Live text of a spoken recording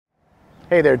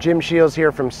Hey there, Jim Shields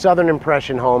here from Southern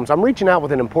Impression Homes. I'm reaching out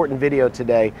with an important video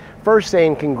today. First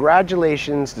saying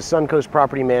congratulations to Suncoast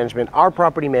Property Management, our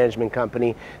property management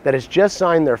company that has just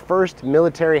signed their first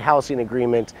military housing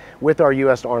agreement with our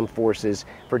U.S. Armed Forces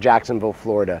for Jacksonville,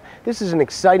 Florida. This is an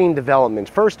exciting development.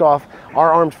 First off,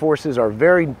 our armed forces are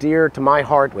very dear to my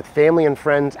heart, with family and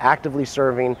friends actively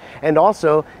serving and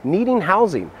also needing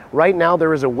housing. Right now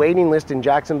there is a waiting list in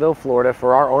Jacksonville, Florida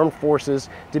for our armed forces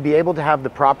to be able to have the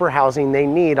proper housing they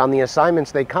need on the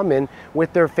assignments they come in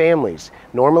with their families.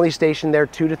 Normally stationed there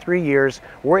 2 to 3 years,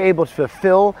 we're able to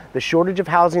fulfill the shortage of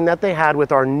housing that they had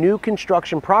with our new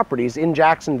construction properties in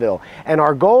Jacksonville. And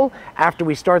our goal after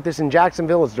we start this in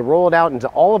Jacksonville is to roll it out into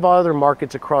all of our other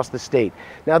markets across the state.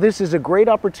 Now this is a great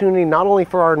opportunity not only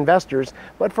for our investors,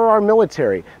 but for our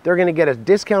military. They're going to get a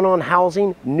discount on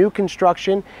housing, new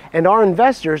construction, and our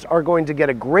investors are going to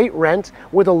get a great rent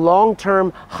with a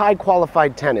long-term, high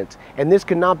qualified tenant. And this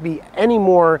could not be any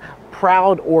more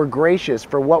proud or gracious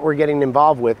for what we're getting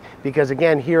involved with, because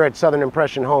again, here at Southern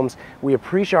Impression Homes, we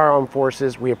appreciate our armed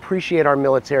forces, we appreciate our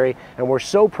military, and we're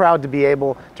so proud to be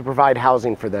able to provide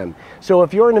housing for them. So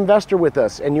if you're an investor with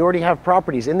us and you already have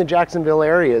properties in the Jacksonville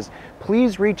areas,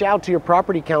 please reach out to your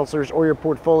property counselors or your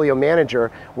portfolio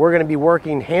manager. We're going to be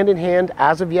working hand in hand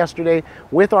as of yesterday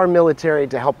with our military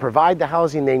to help provide the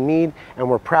housing they need, and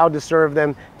we're proud to serve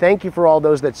them. Thank you for all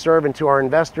those that serve, and to our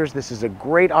investors, this is a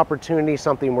great opportunity,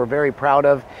 something we're very proud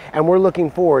of, and we're looking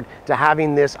forward to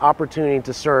having this opportunity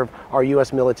to serve our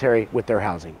U.S. military with their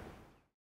housing.